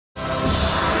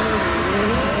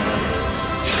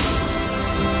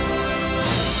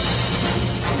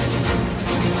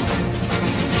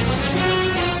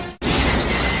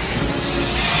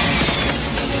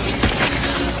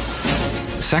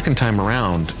second time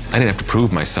around, I didn't have to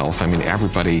prove myself. I mean,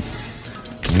 everybody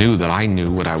knew that I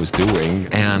knew what I was doing.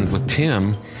 And with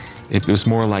Tim, it was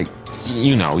more like,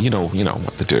 you know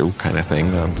what to do kind of thing.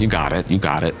 You got it.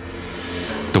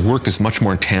 The work is much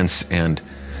more intense and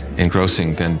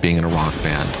engrossing than being in a rock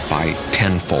band by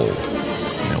tenfold.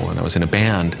 When I was in a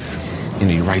band,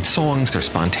 you write songs, they're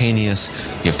spontaneous,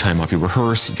 you have time off, you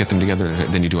rehearse, you get them together,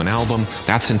 then you do an album.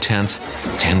 That's intense,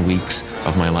 10 weeks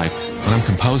of my life. When I'm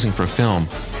composing for a film,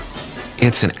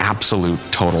 it's an absolute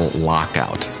total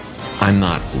lockout. I'm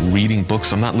not reading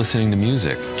books, I'm not listening to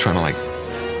music, trying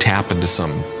to tap into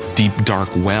some deep, dark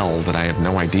well that I have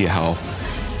no idea how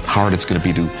hard it's going to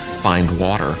be to find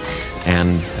water.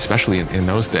 And especially in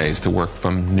those days, to work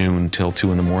from noon till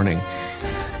 2 in the morning,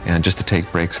 and just to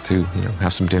take breaks to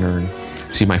have some dinner and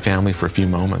see my family for a few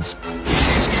moments.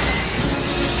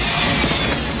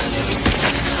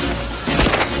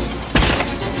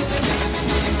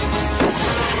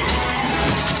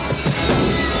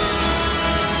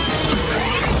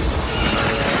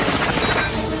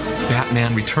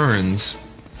 Batman Returns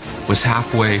was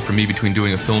halfway for me between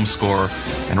doing a film score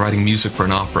and writing music for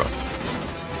an opera,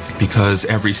 because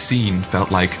every scene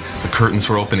felt like the curtains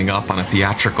were opening up on a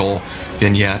theatrical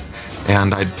vignette,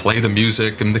 and I'd play the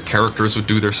music and the characters would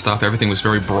do their stuff. Everything was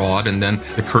very broad, and then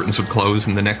the curtains would close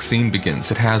and the next scene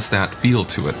begins. It has that feel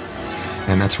to it,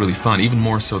 and that's really fun, even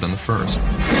more so than the first.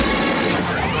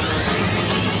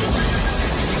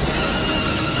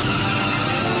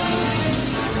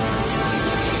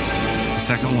 The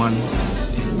second one,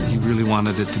 he really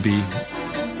wanted it to be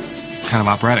kind of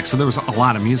operatic, so there was a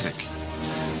lot of music.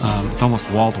 It's almost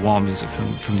wall-to-wall music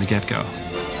from the get-go.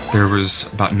 There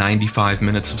was about 95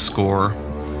 minutes of score,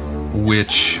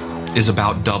 which is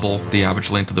about double the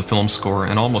average length of the film score,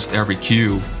 and almost every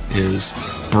cue is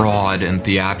broad and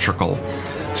theatrical.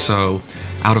 So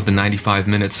out of the 95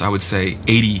 minutes, I would say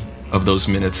 80 of those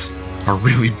minutes are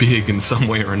really big in some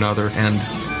way or another, and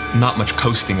not much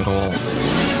coasting at all.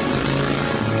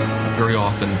 Very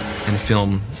often in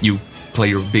film, you play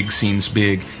your big scenes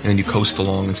big, and then you coast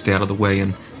along and stay out of the way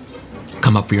and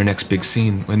come up for your next big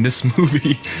scene. In this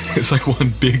movie, it's like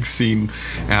one big scene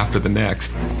after the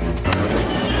next.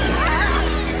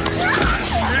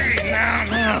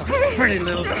 Now, pretty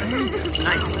little guy.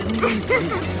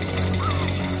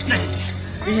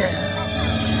 Yeah.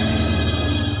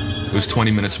 It was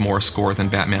 20 minutes more score than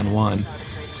Batman 1.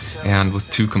 And with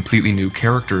 2 completely new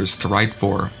characters to write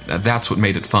for, that's what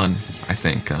made it fun, I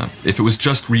think. If it was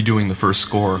just redoing the first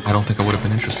score, I don't think I would have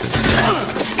been interested.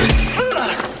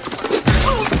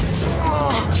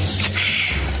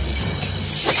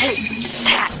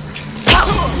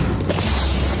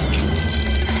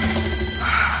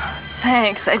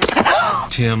 Thanks.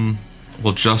 Tim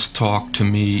will just talk to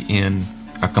me in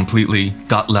a completely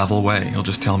gut-level way. He'll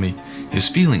just tell me his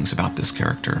feelings about this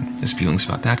character, his feelings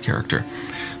about that character.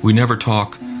 We never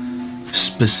talk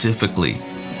specifically,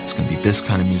 it's going to be this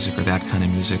kind of music or that kind of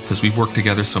music, because we've worked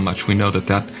together so much. We know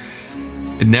that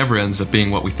it never ends up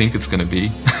being what we think it's going to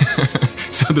be.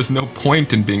 So there's no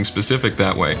point in being specific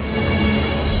that way.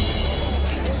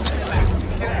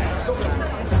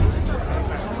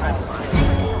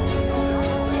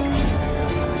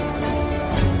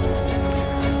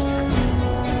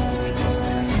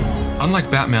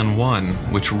 Unlike Batman 1,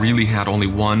 which really had only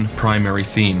one primary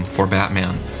theme for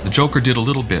Batman, the Joker did a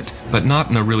little bit, but not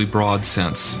in a really broad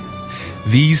sense.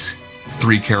 These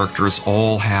 3 characters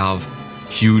all have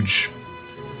huge,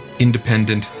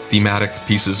 independent, thematic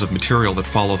pieces of material that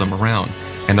follow them around,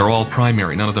 and they're all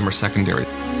primary, none of them are secondary.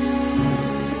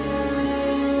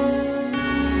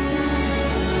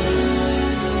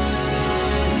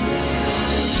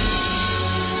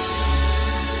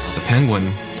 The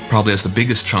Penguin probably has the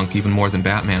biggest chunk, even more than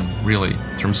Batman, really,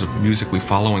 in terms of musically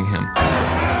following him.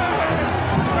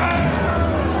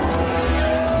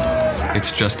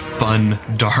 It's just fun,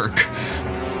 dark,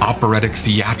 operatic,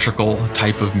 theatrical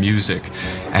type of music,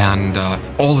 and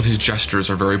all of his gestures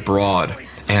are very broad,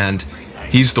 and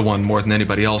he's the one more than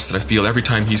anybody else that I feel every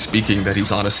time he's speaking that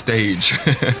he's on a stage.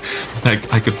 Like,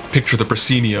 I could picture the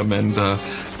proscenium and the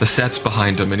sets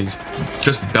behind him, and he's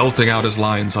just belting out his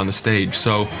lines on the stage.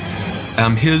 So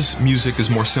his music is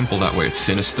more simple that way. It's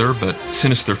sinister, but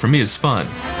sinister for me is fun.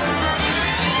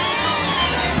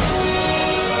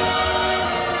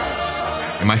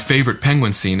 And my favorite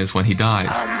Penguin scene is when he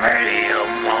dies. I'll murder you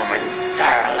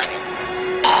momentarily.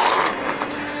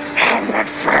 And but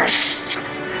first,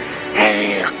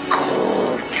 a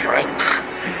cool drink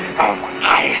of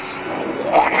ice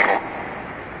water.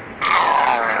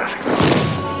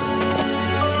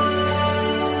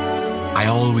 I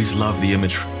always love the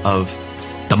image of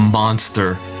the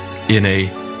monster in a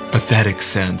pathetic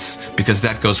sense, because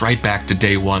that goes right back to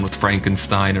day one with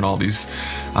Frankenstein and all these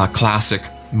classic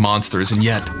monsters, and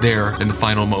yet there in the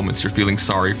final moments you're feeling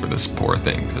sorry for this poor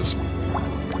thing because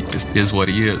he just is what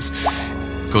he is.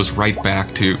 It goes right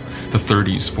back to the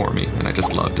 30s for me, and I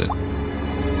just loved it.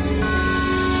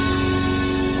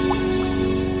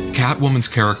 Catwoman's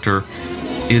character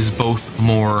is both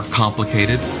more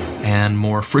complicated and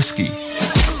more frisky.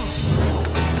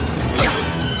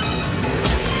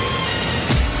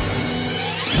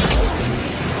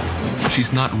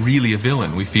 She's not really a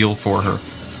villain. We feel for her.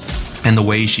 And the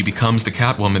way she becomes the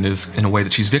Catwoman is in a way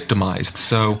that she's victimized.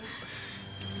 So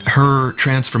her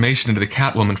transformation into the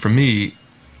Catwoman, for me,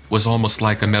 was almost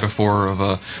like a metaphor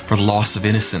for the loss of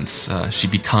innocence. She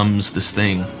becomes this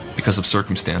thing because of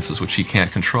circumstances which she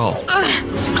can't control.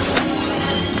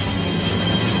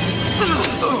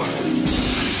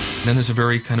 Then there's a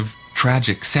very kind of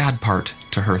tragic, sad part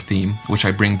to her theme, which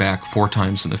I bring back 4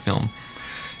 times in the film.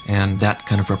 And that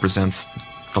kind of represents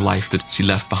the life that she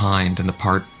left behind and the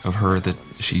part of her that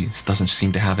she doesn't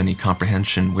seem to have any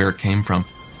comprehension where it came from.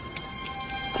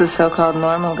 It's the so-called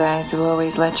normal guys who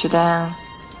always let you down.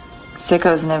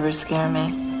 Sickos never scare me.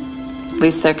 At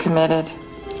least they're committed.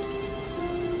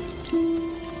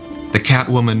 The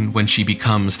Catwoman, when she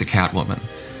becomes the Catwoman,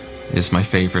 is my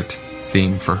favorite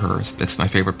theme for her. It's my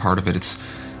favorite part of it. It's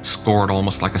scored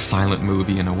almost like a silent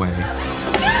movie in a way.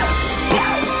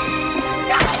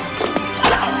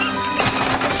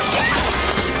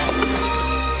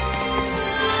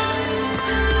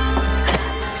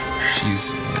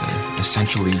 She's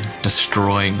essentially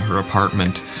destroying her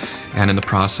apartment, and in the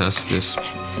process this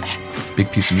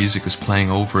big piece of music is playing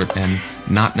over it and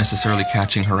not necessarily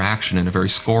catching her action in a very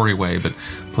scory way, but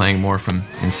playing more from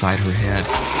inside her head.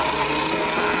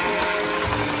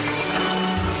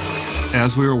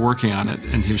 As we were working on it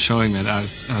and he was showing me it, I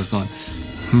was going,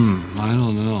 I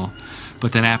don't know.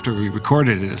 But then after we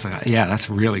recorded it, it's like, yeah, that's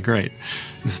really great.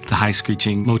 This is the high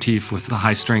screeching motif with the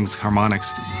high strings,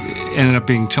 harmonics. It ended up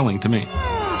being chilling to me.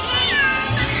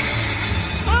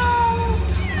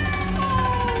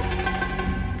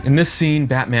 In this scene,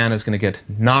 Batman is going to get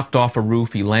knocked off a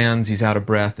roof. He lands, he's out of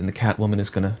breath, and the Catwoman is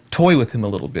going to toy with him a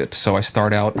little bit. So I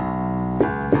start out a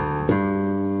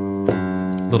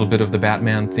little bit of the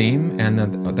Batman theme, and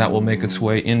then that will make its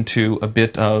way into a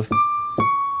bit of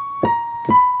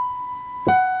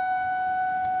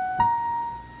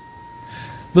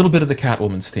the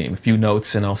Catwoman's theme, a few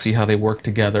notes, and I'll see how they work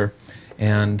together.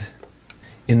 And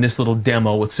in this little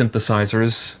demo with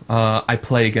synthesizers, I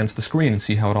play against the screen and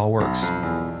see how it all works.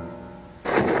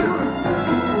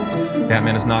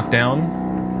 Batman is knocked down.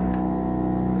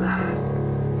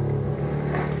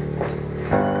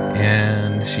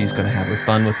 And she's going to have her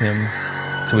fun with him,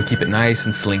 so we keep it nice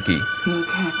and slinky. You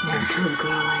can't net to a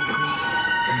girl like me.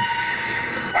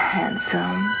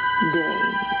 Handsome,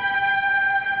 dazed,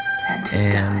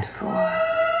 and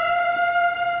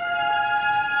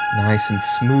nice and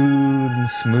smooth,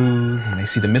 and I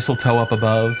see the mistletoe up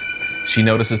above. She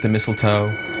notices the mistletoe.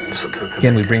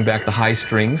 Again, we bring back the high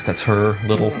strings. That's her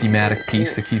little thematic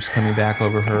piece that keeps coming back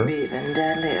over her.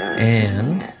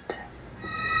 And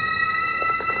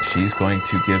she's going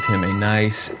to give him a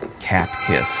nice cat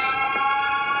kiss.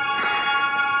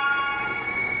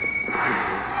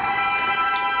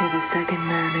 You're the second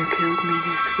man who killed me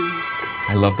this week.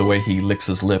 I love the way he licks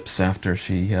his lips after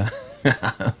she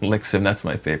licks him. That's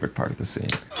my favorite part of the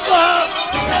scene.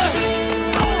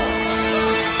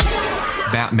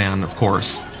 Batman, of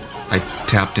course. I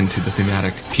tapped into the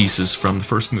thematic pieces from the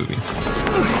first movie.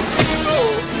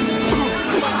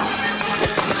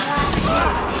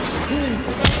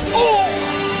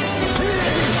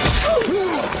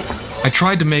 I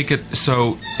tried to make it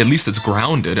so at least it's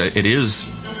grounded. It is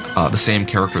the same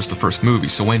character as the first movie,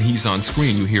 so when he's on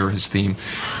screen you hear his theme,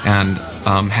 and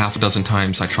half a dozen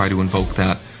times I try to invoke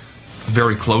that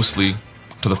very closely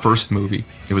to the first movie.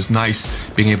 It was nice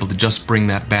being able to just bring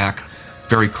that back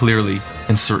very clearly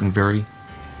in certain very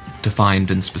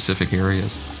defined and specific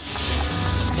areas.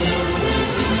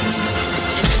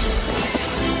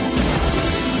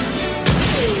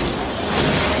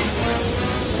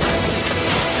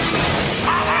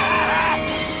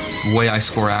 The way I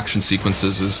score action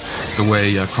sequences is the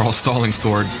way Carl Stalling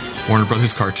scored Warner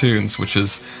Brothers cartoons, which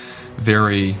is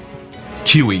very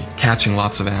cuey, catching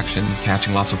lots of action,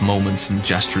 catching lots of moments and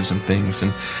gestures and things,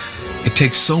 and it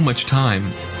takes so much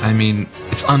time. I mean,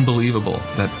 it's unbelievable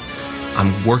that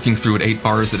I'm working through it 8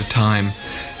 bars at a time,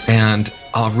 and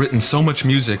I've written so much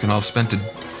music, and I've spent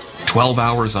 12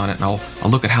 hours on it, and I'll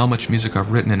look at how much music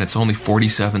I've written, and it's only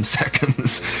 47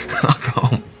 seconds. I'll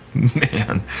go,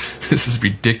 man, this is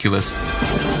ridiculous.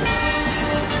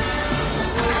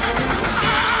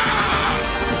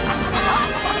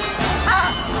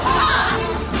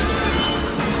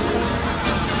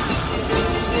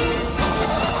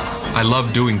 I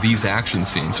love doing these action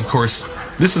scenes. Of course,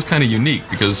 this is kind of unique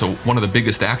because one of the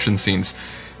biggest action scenes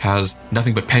has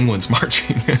nothing but penguins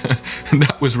marching. And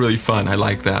that was really fun. I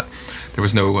like that. There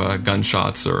was no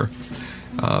gunshots or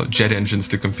jet engines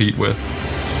to compete with.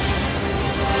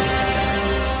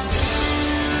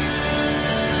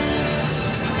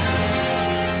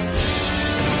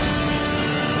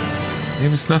 There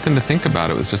was nothing to think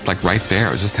about. It was just like right there.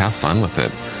 It was just have fun with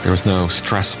it. There was no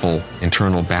stressful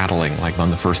internal battling like on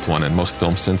the first one and most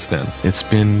films since then. It's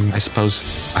been, I suppose,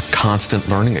 a constant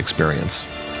learning experience.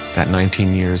 That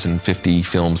 19 years and 50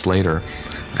 films later,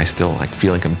 I still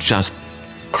feel like I'm just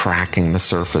cracking the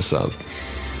surface of.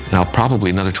 Now,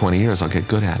 probably another 20 years, I'll get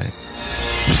good at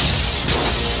it.